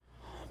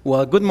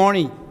Well, good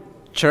morning,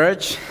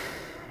 church.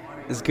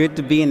 It's good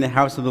to be in the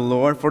house of the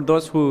Lord. For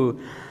those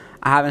who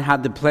I haven't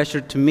had the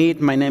pleasure to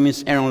meet, my name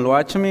is Aaron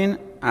Loachamin.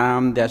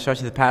 I'm the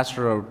associate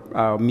pastor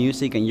of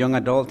music and young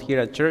adult here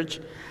at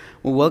church.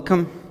 We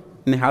welcome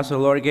in the house of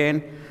the Lord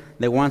again.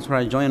 The ones who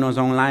are joining us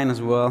online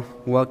as well,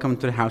 welcome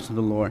to the house of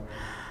the Lord.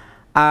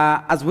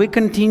 As we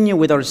continue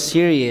with our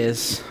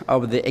series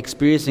of the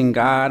Experiencing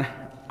God,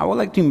 I would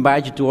like to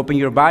invite you to open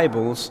your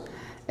Bibles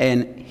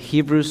in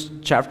Hebrews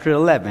chapter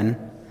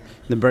 11,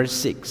 the verse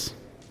 6.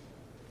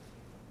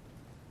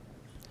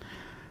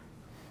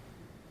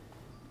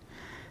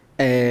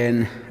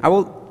 And I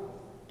will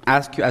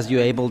ask you, as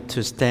you're able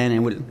to stand,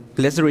 and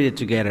let's read it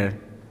together,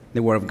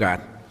 the Word of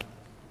God.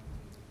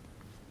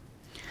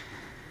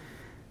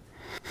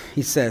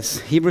 He says,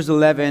 Hebrews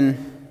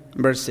 11,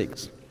 verse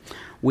 6.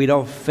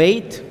 Without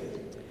faith,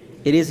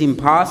 it is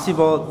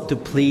impossible to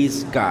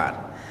please God,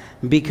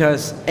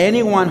 because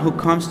anyone who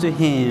comes to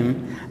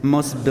Him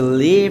must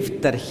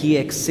believe that He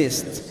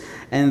exists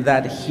and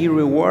that He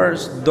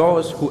rewards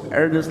those who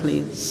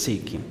earnestly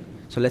seek Him.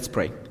 So let's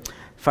pray.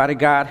 Father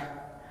God,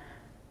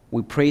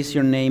 we praise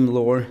your name,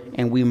 Lord,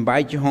 and we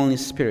invite your Holy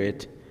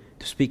Spirit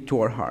to speak to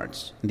our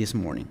hearts this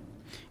morning.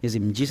 It's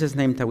in Jesus'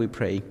 name that we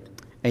pray.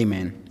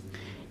 Amen.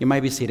 You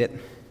might be seated.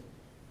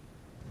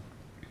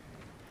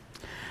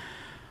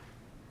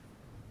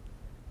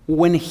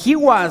 When he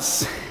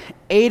was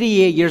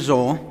 88 years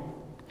old,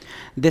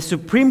 the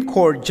Supreme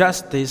Court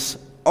Justice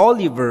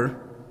Oliver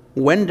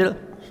Wendell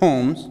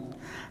Holmes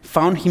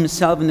found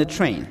himself in the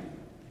train.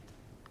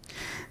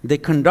 The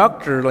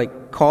conductor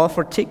called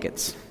for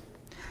tickets,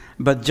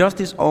 but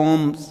Justice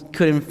Holmes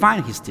couldn't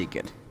find his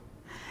ticket,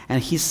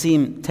 and he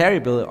seemed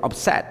terribly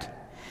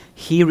upset.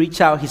 He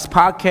reached out his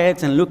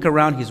pockets and looked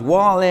around his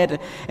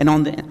wallet and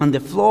on the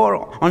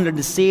floor under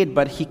the seat,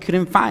 but he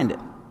couldn't find it.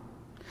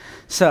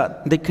 So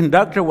the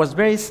conductor was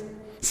very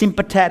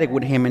sympathetic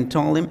with him and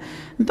told him,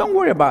 "Don't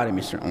worry about it,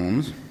 Mr.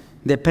 Holmes.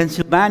 The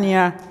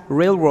Pennsylvania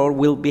Railroad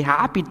will be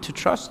happy to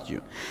trust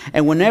you.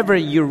 And whenever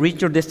you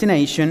reach your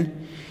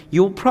destination,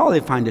 you'll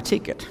probably find a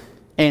ticket.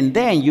 And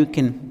then you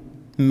can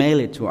mail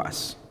it to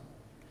us."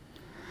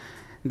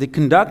 The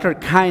conductor's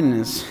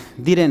kindness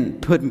didn't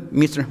put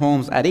Mr.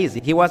 Holmes at ease.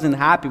 He wasn't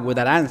happy with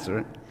that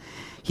answer.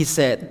 He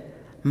said,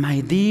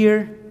 "My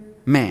dear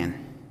man,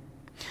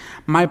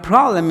 my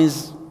problem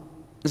is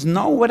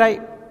not what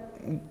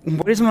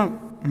is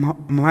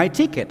my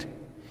ticket.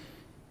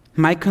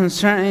 My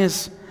concern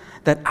is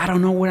that I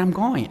don't know where I'm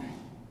going.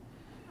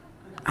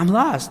 I'm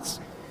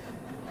lost."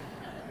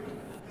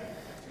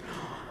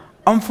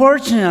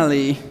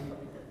 Unfortunately,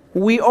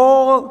 we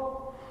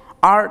all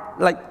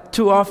are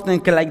too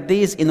often like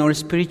this in our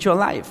spiritual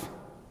life.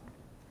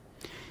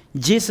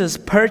 Jesus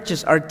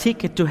purchased our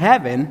ticket to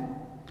heaven,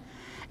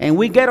 and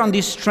we get on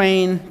this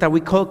train that we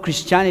call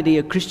Christianity,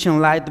 a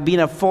Christian life, being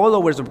a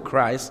followers of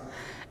Christ,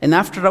 and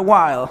after a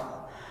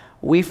while,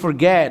 we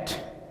forget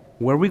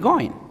where we're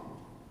going.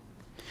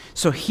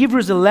 So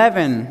Hebrews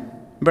 11,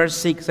 verse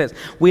 6 says,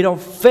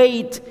 without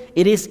faith,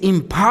 it is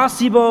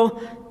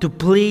impossible to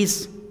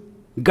please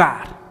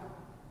God.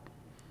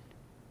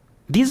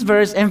 This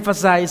verse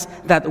emphasizes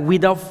that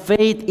without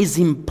faith, it's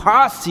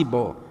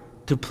impossible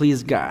to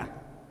please God.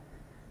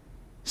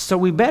 So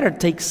we better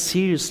take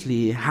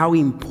seriously how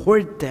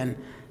important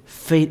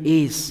faith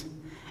is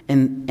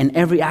in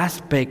every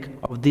aspect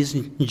of this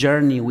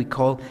journey we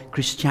call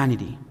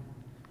Christianity.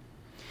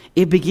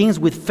 It begins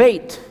with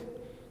faith.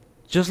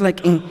 Just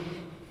like in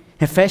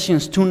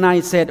Ephesians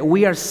 2:9 said,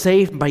 we are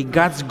saved by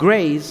God's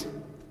grace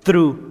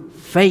through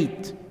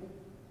faith.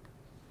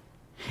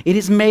 It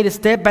is made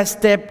step by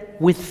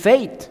step with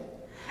faith.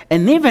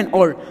 And even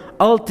our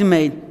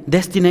ultimate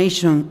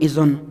destination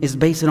is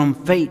based on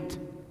faith.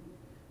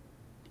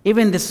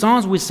 Even the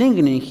songs we sing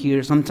in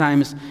here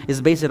sometimes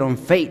is based on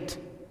faith.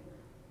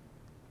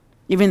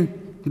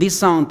 Even this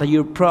song that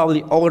you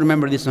probably all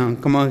remember this song.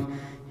 Come on,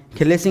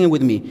 okay, let's sing it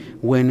with me.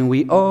 When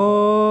we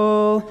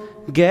all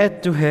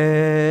get to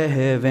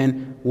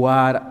heaven,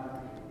 what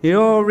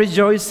your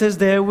rejoices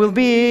there will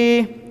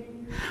be.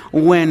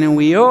 When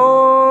we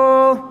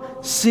all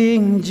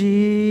sing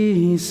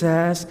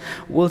Jesus,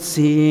 we'll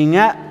sing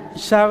a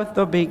shout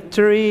of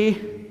victory.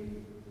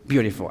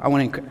 Beautiful.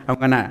 I'm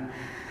gonna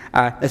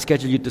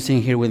schedule you to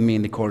sing here with me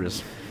in the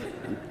chorus.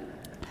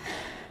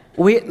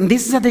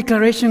 This is a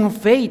declaration of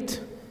faith.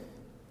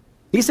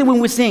 Listen when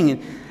we sing,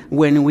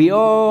 when we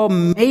all,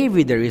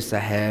 maybe there is a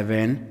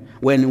heaven.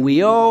 When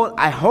we all,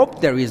 I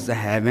hope there is a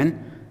heaven.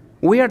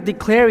 We are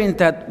declaring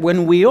that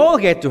when we all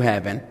get to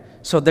heaven.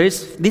 So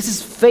this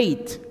is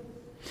faith.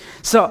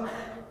 So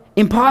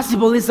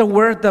impossible is a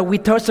word that we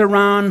toss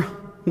around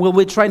when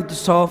we're trying to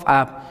solve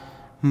a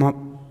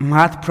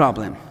math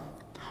problem,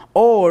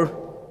 or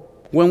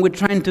when we're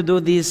trying to do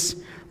this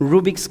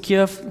Rubik's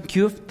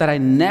cube that I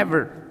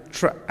never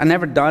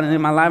done in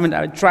my life, and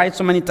I tried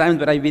so many times,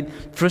 but I've been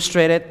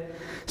frustrated.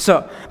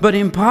 But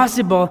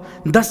impossible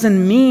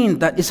doesn't mean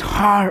that it's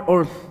hard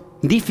or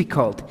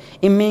difficult.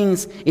 It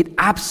means it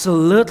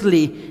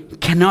absolutely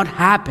cannot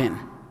happen.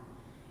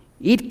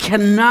 It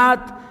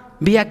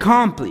cannot be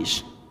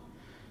accomplished.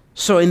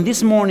 So in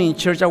this morning,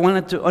 church, I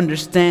wanted to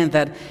understand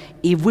that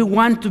if we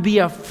want to be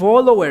a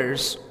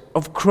followers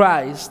of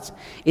Christ,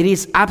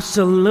 it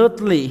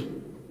absolutely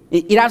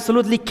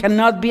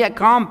cannot be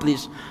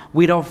accomplished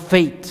without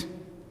faith.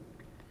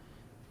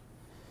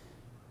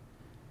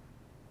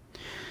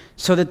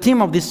 So the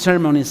theme of this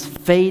sermon is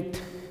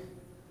faith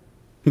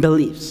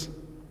believes.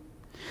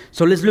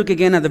 So let's look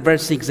again at the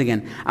verse 6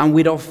 again. And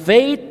without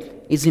faith,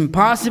 it's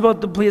impossible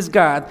to please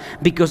God,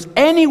 because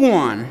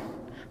anyone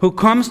who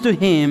comes to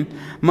him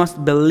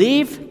must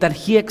believe that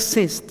he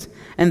exists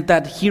and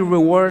that he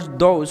rewards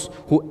those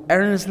who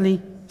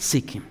earnestly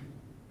seek him.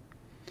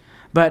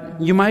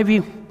 But you might be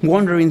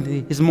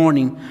wondering this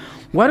morning,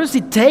 what does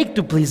it take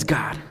to please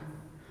God?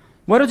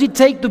 What does it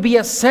take to be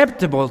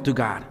acceptable to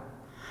God?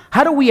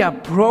 How do we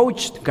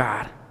approach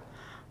God?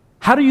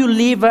 How do you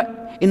live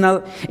in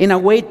a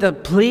way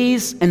that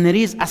pleases and it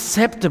is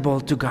acceptable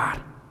to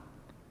God?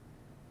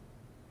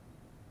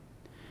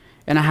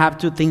 And I have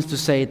two things to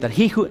say, that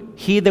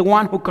the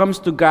one who comes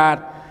to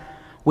God,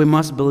 we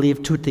must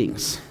believe two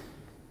things.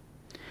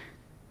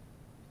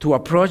 To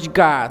approach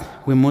God,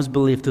 we must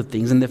believe two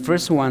things. And the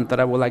first one that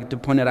I would like to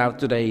point out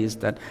today is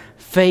that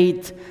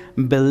faith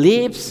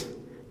believes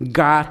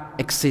God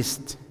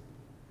exists.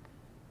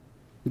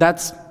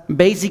 That's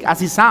basic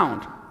as it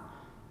sounds.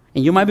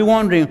 And you might be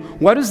wondering,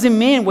 what does it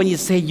mean when you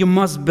say you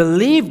must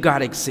believe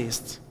God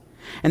exists?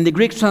 And the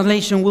Greek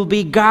translation will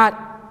be God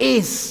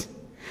is.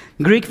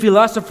 Greek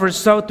philosophers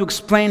sought to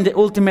explain the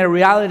ultimate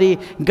reality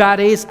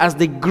God is as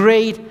the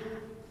great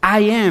I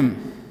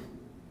am.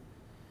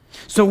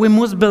 So we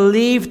must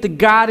believe that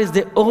God is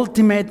the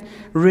ultimate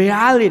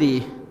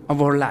reality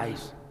of our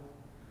lives.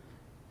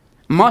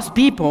 Most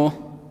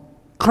people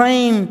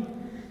claim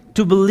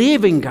to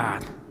believe in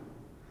God,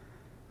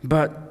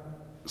 but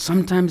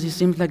sometimes it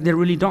seems like they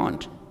really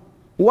don't.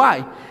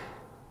 Why?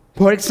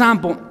 For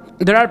example,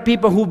 there are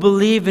people who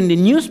believe in the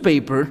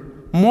newspaper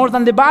more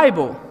than the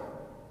Bible.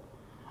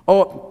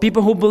 Or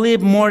people who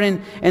believe more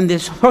in the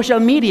social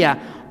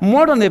media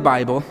more than the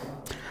Bible.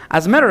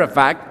 As a matter of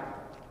fact,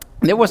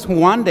 there was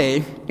one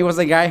day, it was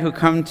a guy who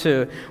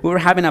we were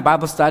having a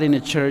Bible study in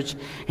a church,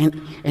 and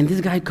this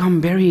guy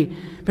come very,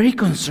 very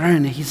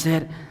concerned. He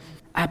said,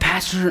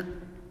 Pastor,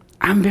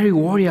 I'm very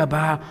worried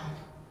about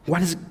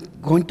what is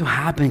going to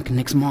happen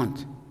next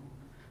month.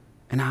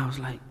 And I was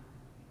like,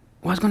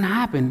 what's going to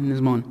happen this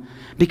month?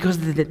 Because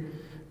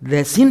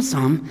the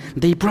Simpsons,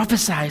 they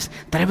prophesied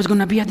that it was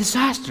going to be a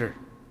disaster.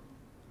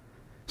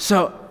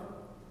 So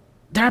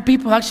there are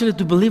people actually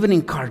to believe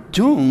in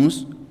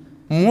cartoons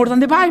more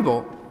than the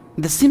Bible.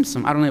 The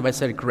Simpsons, I don't know if I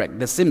said it correct,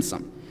 the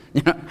Simpsons.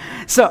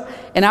 So,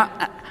 and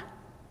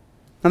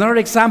another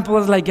example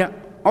is like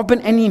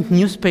open any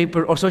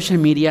newspaper or social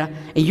media,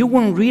 and you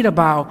won't read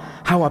about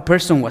how a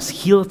person was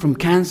healed from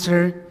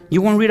cancer.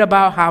 You won't read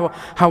about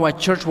how a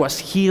church was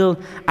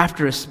healed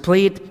after a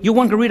split. You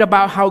won't read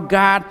about how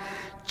God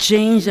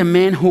changed a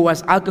man who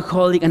was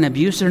alcoholic and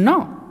abuser.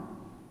 No.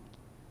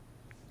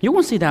 You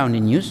won't see that on the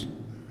news.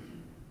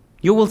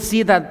 You will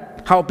see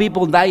that how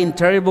people die in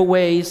terrible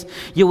ways.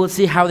 You will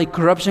see how the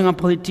corruption of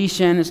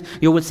politicians.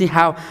 You will see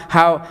how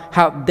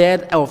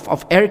death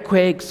of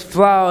earthquakes,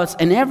 floods,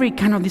 and every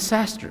kind of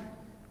disaster.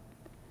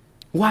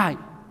 Why?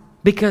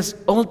 Because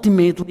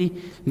ultimately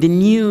the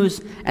news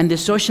and the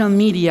social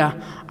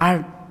media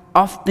are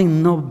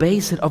often not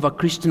based of a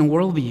Christian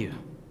worldview.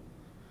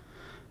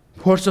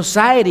 For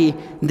society,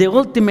 the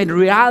ultimate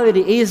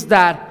reality is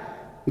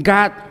that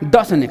God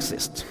doesn't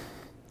exist.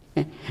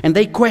 And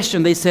they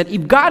questioned, they said,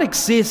 if God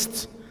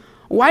exists,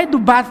 why do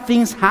bad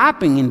things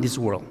happen in this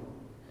world?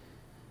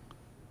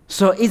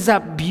 So it's a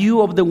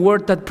view of the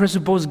world that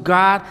presupposes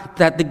God,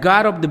 that the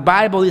God of the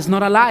Bible is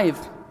not alive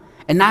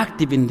and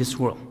active in this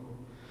world.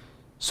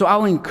 So I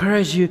will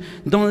encourage you,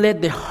 don't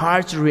let the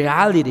harsh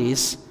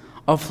realities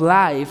of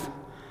life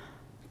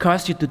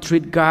cause you to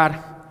treat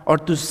God or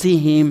to see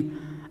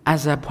Him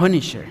as a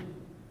punisher.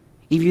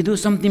 If you do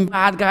something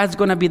bad, God's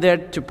going to be there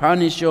to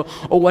punish you,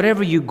 or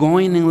whatever you're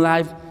going in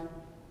life,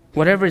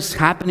 whatever is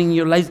happening in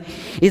your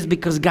life, is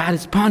because God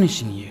is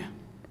punishing you.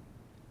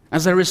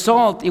 As a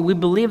result, if we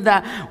believe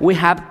that, we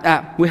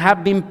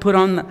have been put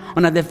on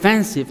a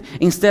defensive.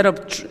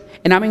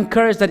 And I'm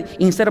encouraged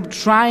that instead of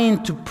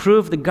trying to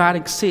prove that God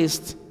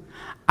exists,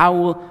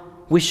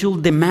 we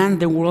should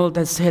demand the world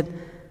that said,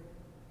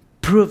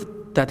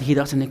 prove that He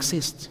doesn't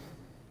exist.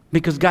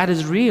 Because God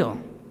is real.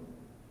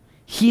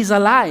 He's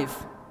alive.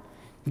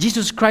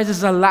 Jesus Christ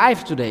is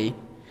alive today.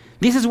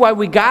 This is why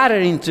we gather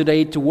in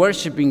today to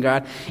worshiping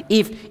God.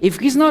 If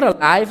He's not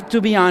alive, to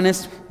be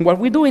honest, what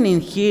we're doing in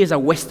here is a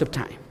waste of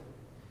time.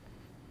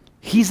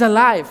 He's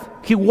alive.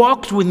 He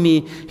walks with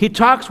me. He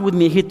talks with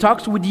me. He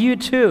talks with you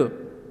too.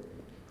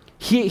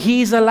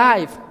 He is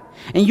alive.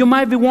 And you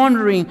might be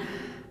wondering,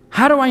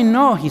 how do I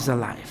know He's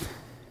alive?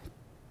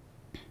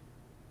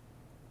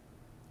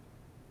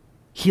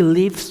 He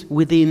lives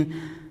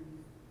within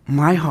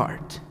my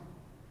heart,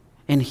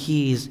 and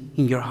He is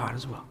in your heart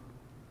as well.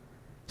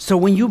 So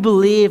when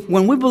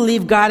we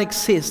believe God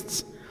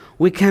exists,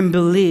 we can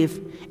believe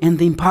in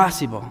the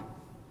impossible.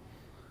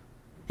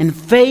 And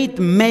faith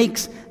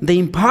makes the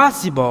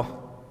impossible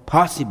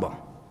possible.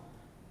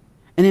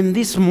 And in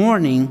this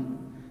morning,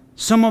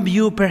 some of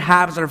you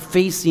perhaps are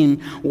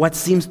facing what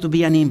seems to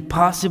be an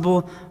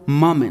impossible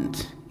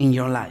moment in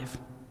your life.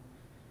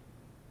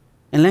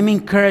 And let me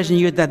encourage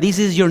you that this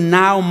is your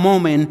now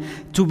moment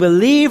to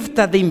believe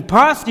that the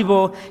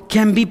impossible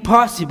can be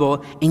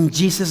possible in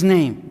Jesus'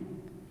 name.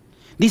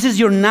 This is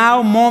your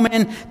now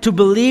moment to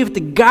believe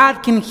that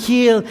God can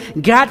heal,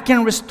 God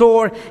can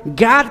restore,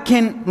 God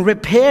can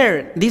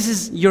repair. This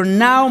is your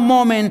now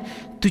moment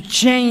to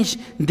change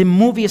the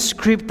movie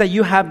script that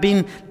you have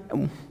been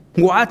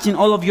watching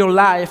all of your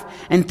life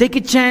and take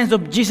a chance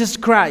of Jesus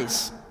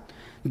Christ,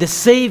 the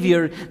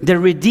Savior, the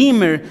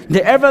Redeemer,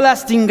 the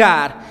everlasting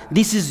God.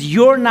 This is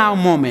your now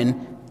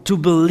moment to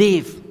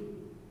believe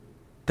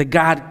that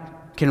God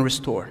can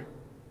restore,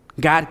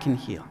 God can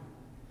heal.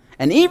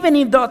 And even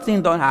if those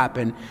things don't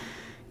happen,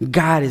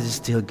 God is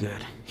still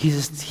good. He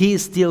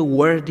is still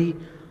worthy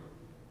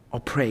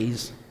of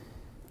praise,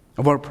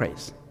 of our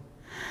praise.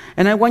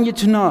 And I want you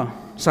to know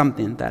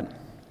something, that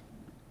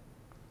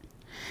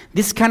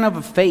this kind of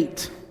a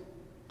faith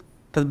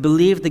that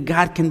believes that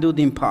God can do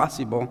the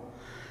impossible,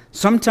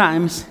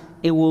 sometimes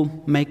it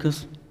will make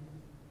us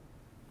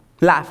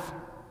laugh.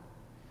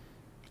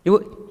 It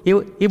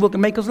will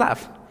make us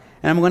laugh.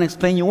 And I'm going to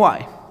explain you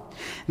why.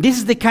 This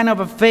is the kind of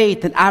a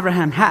faith that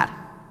Abraham had.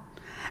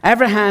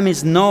 Abraham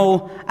is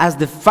known as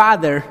the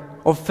father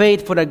of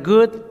faith for a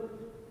good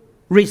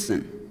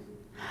reason.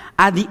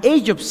 At the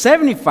age of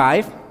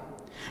 75,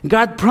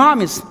 God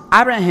promised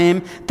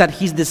Abraham that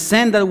his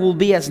descendant will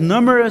be as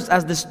numerous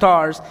as the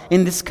stars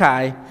in the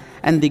sky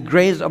and the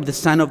grains of the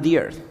sand of the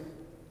earth.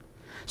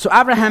 So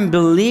Abraham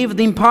believed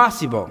the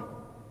impossible.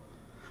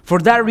 For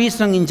that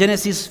reason, in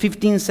Genesis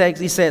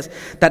 15:6, it says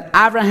that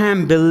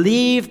Abraham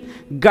believed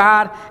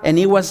God and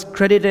it was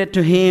credited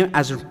to him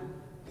as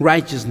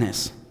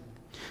righteousness.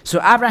 So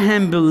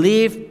Abraham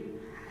believes,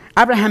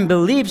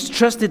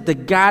 trusted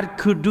that God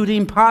could do the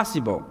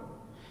impossible.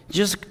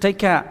 Just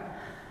take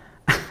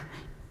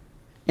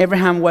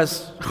Abraham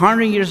was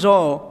 100 years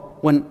old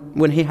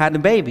when he had the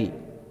baby,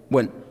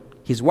 when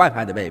his wife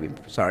had the baby,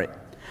 sorry.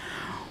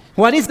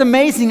 What is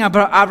amazing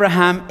about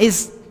Abraham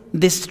is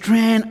the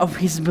strength of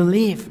his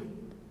belief.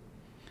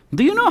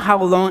 Do you know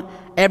how long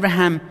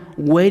Abraham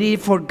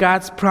waited for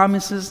God's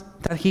promises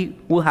that he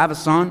will have a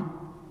son?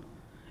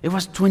 It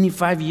was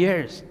 25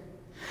 years.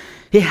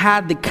 He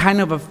had the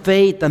kind of a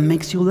faith that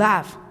makes you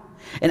laugh.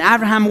 And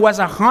Abraham was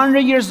 100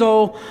 years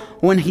old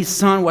when his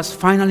son was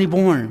finally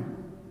born.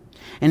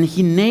 And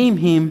he named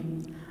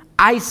him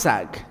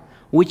Isaac,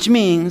 which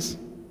means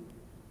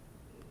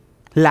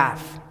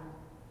laugh.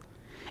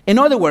 In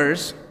other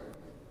words,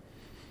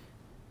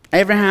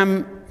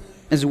 Abraham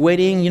is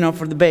waiting,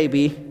 for the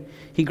baby.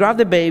 He grabbed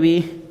the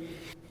baby.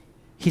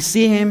 He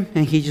see him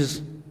and he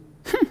just,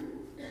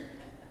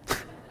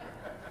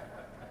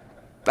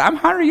 I'm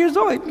 100 years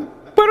old.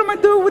 What am I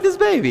doing with this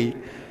baby?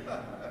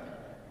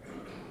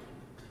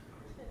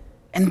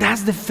 And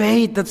that's the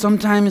faith that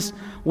sometimes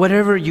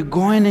whatever you're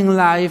going in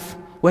life,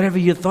 whatever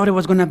you thought it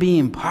was going to be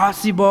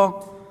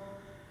impossible,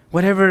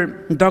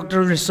 whatever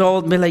doctor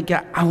result be like,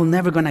 I will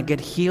never going to get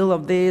healed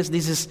of this.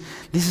 This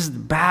is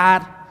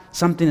bad.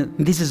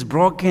 This is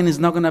broken. It's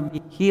not going to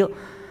be healed.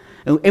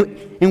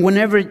 And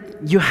whenever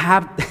you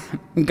have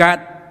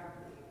God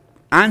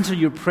answer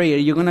your prayer,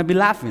 you're going to be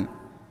laughing.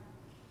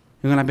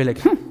 You're going to be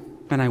like,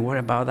 and I worry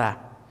about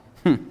that.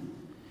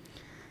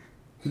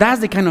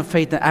 That's the kind of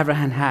faith that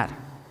Abraham had.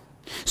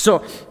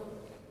 So,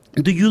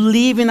 do you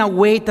live in a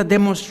way that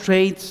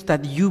demonstrates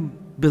that you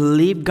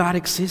believe God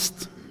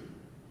exists?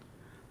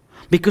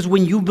 Because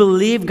when you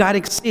believe God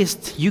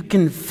exists, we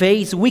can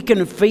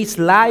face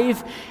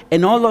life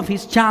and all of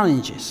His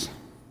challenges.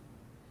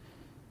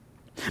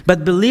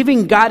 But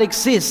believing God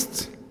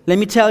exists, let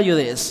me tell you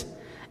this,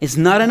 is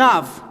not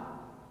enough.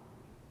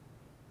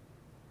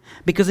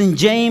 Because in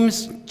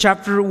James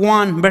chapter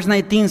 1, verse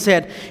 19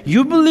 said,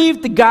 you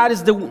believe that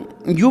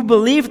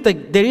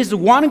there is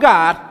one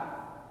God,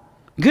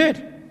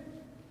 good.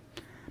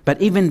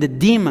 But even the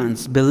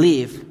demons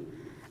believe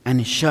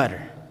and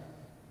shudder.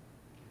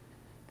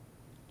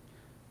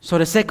 So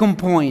the second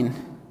point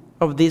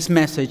of this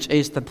message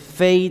is that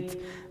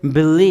faith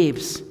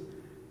believes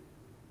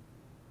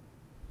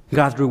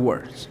God's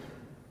rewards.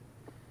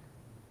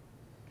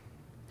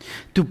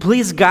 To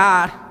please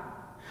God,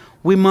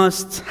 we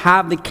must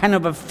have the kind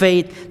of a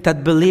faith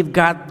that believes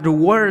God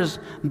rewards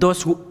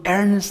those who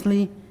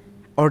earnestly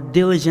or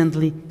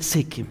diligently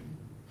seek Him.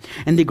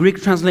 And the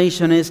Greek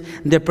translation is,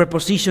 the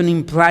preposition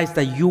implies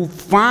that you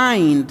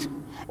find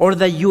or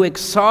that you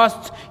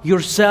exhaust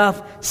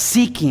yourself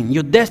seeking.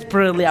 You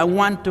desperately, I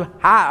want to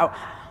have.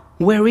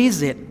 Where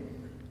is it?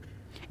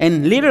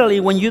 And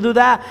literally, when you do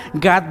that,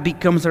 God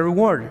becomes a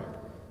reward.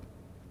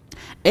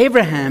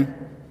 Abraham,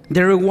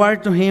 the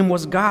reward to him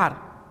was God.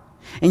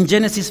 In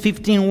Genesis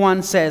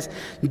 15:1 says,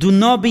 do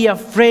not be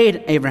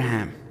afraid,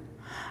 Abraham.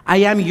 I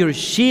am your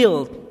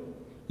shield,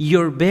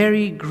 your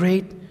very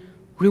great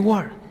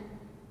reward.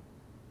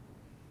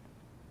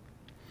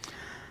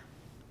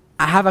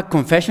 I have a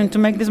confession to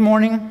make this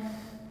morning.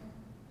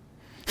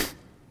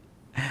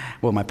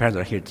 Well, my parents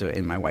are here too,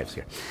 and my wife's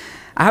here.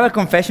 I have a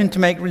confession to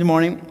make this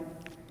morning.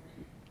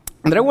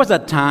 There was a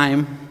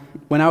time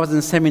when I was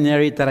in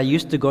seminary that I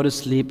used to go to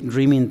sleep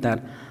dreaming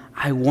that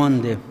I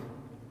won the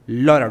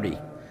lottery,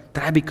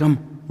 that I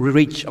become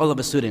rich all of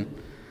a sudden.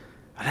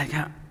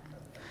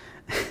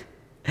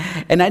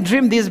 And I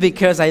dreamed this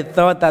because I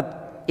thought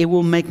that it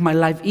will make my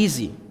life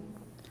easy.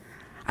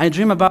 I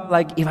dream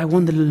about if I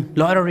won the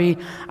lottery,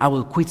 I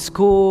will quit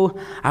school,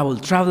 I will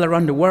travel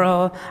around the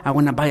world, I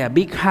want to buy a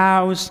big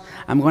house,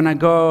 I'm going to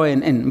go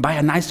and buy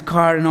a nice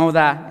car and all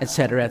that,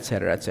 etc.,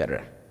 etc.,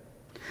 etc.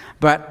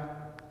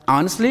 But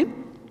honestly,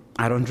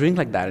 I don't dream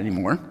like that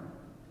anymore.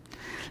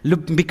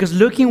 Because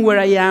looking where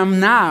I am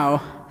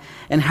now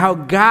and how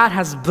God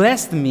has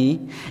blessed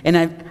me, and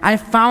I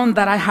found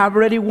that I have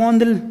already won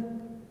the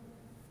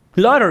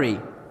lottery.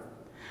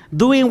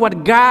 Doing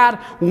what God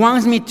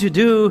wants me to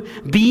do,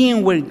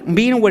 being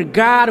where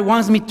God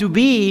wants me to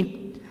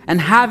be, and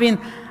having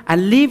a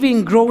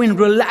living, growing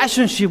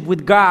relationship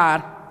with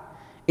God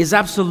is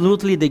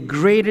absolutely the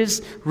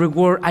greatest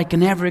reward I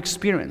can ever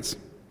experience.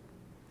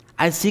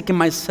 I seek in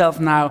myself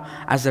now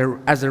as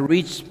a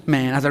rich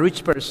man, as a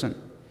rich person.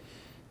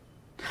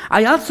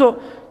 I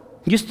also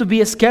used to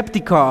be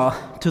skeptical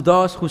to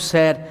those who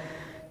said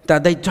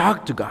that they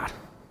talked to God,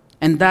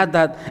 and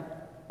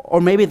or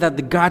maybe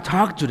that God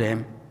talked to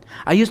them.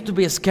 I used to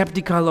be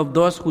skeptical of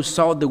those who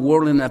saw the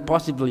world in a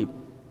positive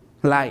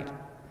light.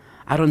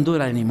 I don't do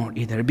that anymore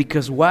either.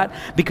 Because what?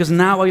 Because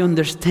now I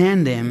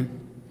understand them.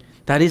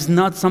 That is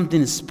not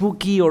something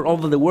spooky or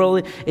over the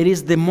world. It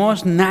is the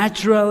most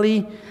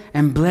naturally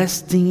and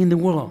blessed thing in the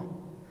world.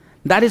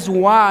 That is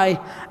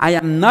why I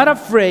am not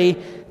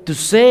afraid to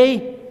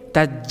say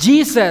that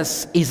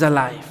Jesus is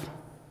alive.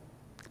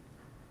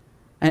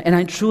 And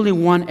I truly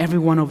want every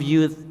one of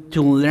you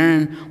to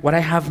learn what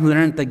I have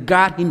learned, that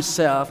God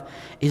Himself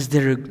is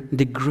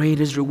the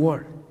greatest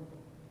reward.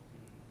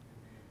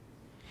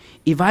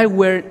 If I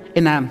were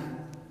in a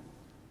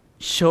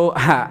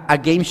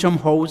game show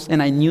host,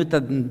 and I knew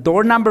that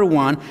door number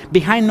one,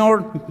 behind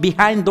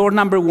door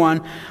number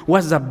one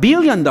was $1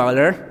 billion,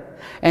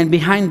 and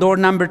behind door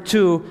number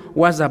two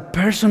was a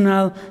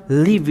personal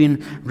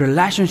living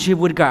relationship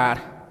with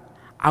God,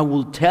 I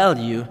will tell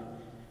you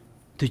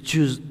to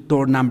choose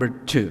door number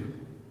two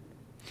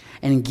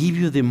and give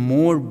you the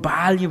more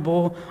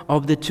valuable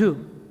of the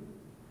two.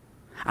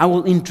 I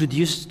will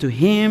introduce to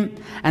Him,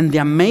 and the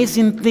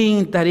amazing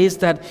thing that is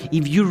that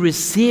if you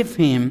receive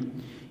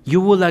Him, you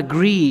will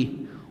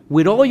agree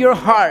with all your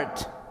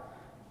heart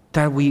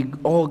that we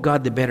all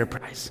got the better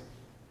price.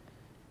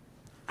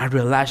 A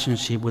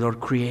relationship with our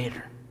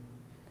Creator.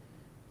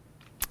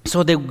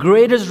 So the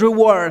greatest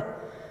reward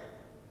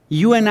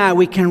you and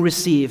we can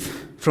receive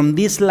from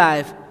this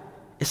life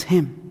is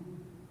Him.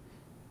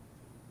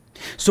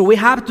 So we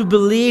have to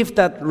believe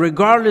that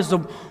regardless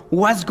of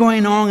what's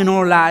going on in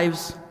our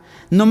lives,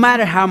 no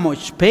matter how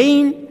much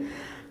pain,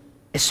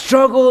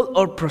 struggle,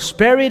 or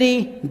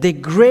prosperity, the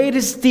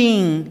greatest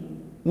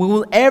thing we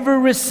will ever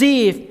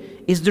receive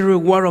is the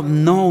reward of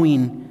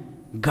knowing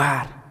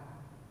God.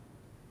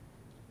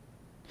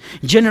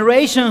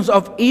 Generations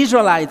of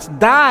Israelites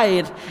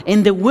died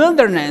in the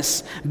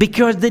wilderness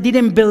because they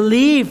didn't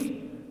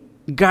believe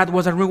God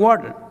was a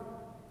rewarder.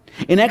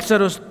 In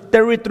Exodus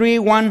 33,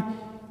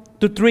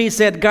 1-3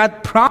 said,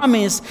 God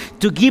promised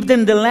to give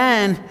them the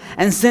land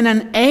and send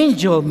an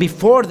angel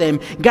before them.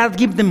 God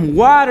give them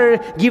water,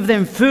 give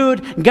them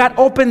food. God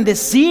opened the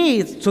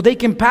seas so they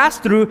can pass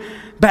through.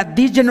 But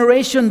this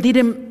generation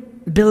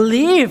didn't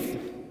believe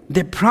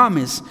the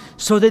promise,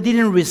 so they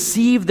didn't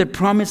receive the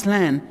promised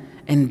land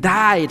and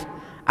died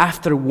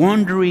after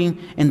wandering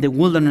in the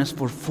wilderness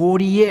for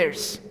 40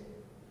 years.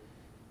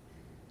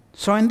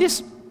 So in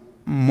this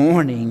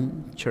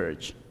morning,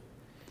 church,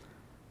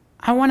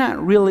 I want to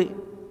really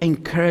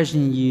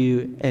encouraging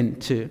you and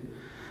to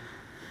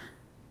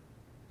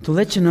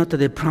let you know that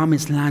the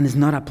promised land is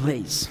not a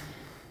place.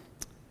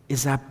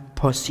 It's a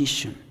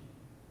position.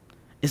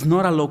 It's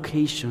not a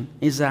location.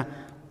 It's a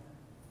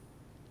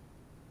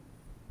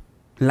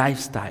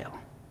lifestyle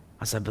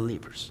as a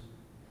believers.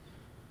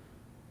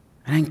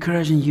 And I'm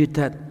encouraging you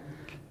that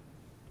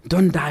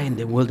don't die in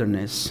the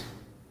wilderness,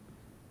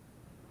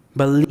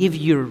 but live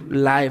your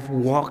life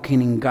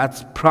walking in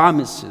God's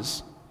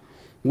promises,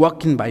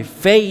 walking by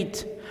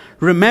faith,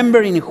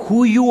 remembering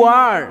who you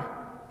are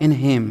in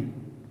Him.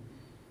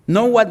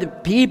 Not what the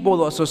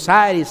people or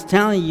society is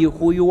telling you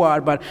who you are,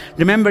 but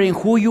remembering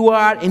who you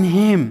are in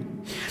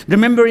Him.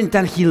 Remembering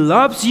that He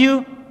loves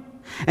you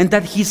and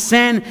that He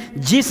sent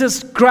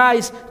Jesus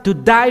Christ to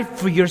die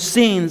for your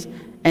sins,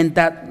 and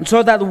that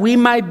so that we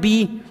might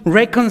be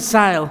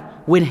reconciled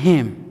with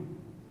Him.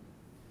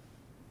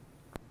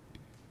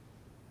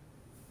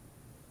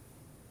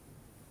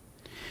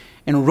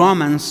 In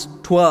Romans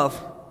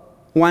 12,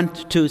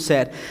 1-2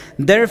 said,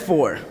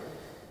 therefore,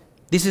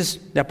 this is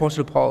the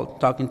Apostle Paul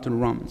talking to the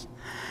Romans,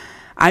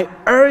 I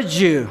urge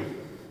you,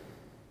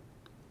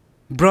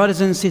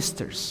 brothers and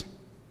sisters,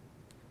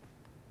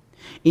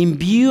 in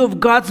view of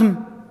God's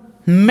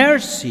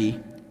mercy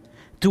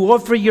to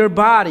offer your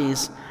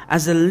bodies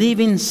as a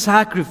living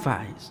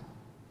sacrifice,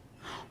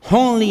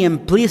 holy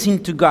and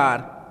pleasing to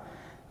God.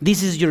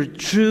 This is your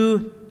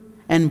true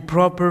and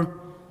proper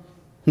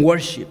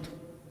worship.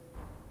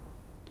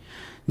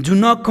 Do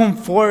not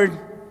conform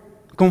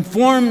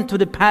to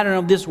the pattern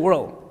of this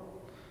world.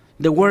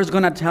 The world's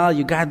going to tell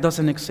you God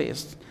doesn't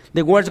exist.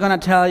 The world's going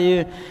to tell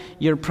you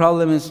your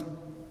problem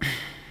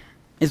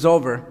is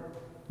over.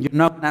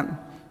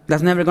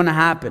 That's never going to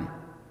happen.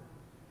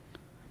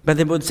 But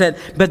the Bible said,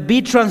 but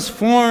be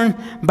transformed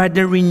by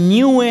the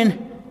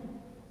renewing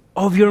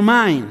of your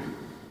mind.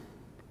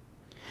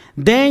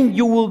 Then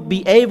you will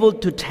be able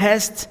to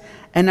test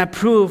and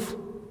approve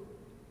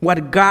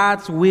what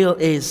God's will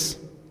is.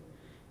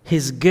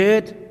 His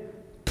good,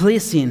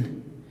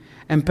 pleasing,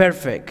 and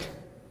perfect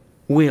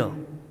will.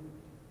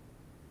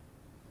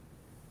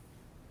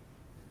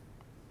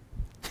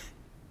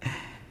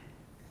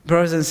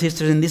 Brothers and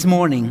sisters, in this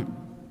morning,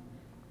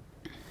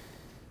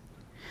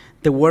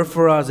 the word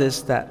for us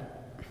is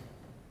that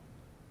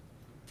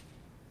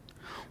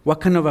what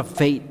kind of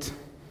faith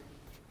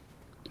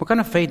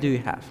do you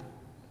have?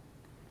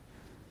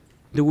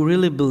 Do we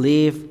really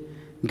believe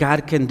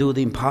God can do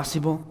the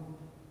impossible?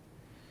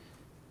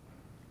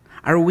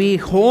 Are we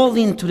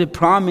holding to the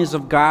promise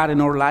of God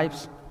in our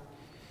lives?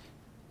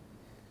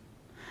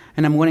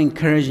 And I'm going to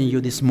encourage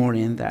you this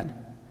morning that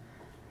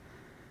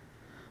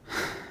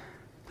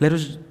let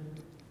us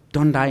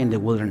don't die in the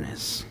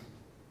wilderness.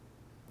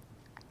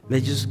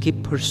 Let's just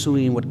keep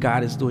pursuing what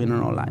God is doing in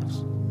our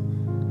lives.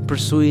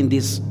 Pursuing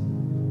this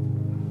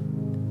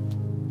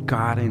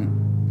God,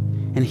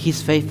 and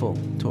He's faithful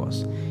to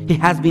us. He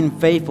has been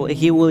faithful, and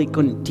He will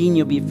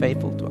continue to be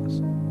faithful to us.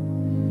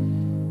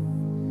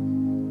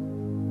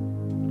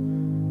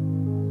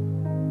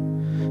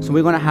 So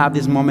we're going to have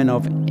this moment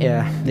of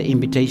the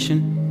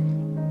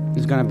invitation.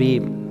 There's going to be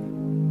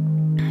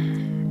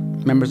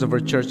members of our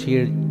church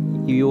here.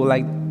 If you would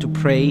like to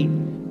pray,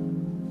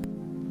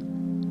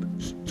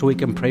 so we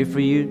can pray for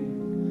you,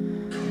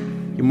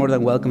 you're more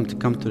than welcome to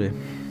come to the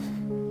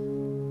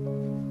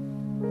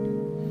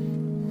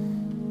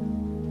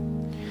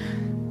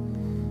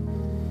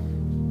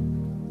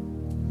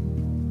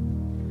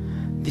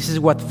This is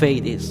what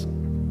faith is.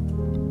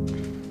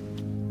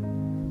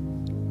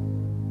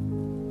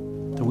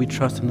 That we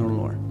trust in our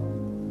Lord.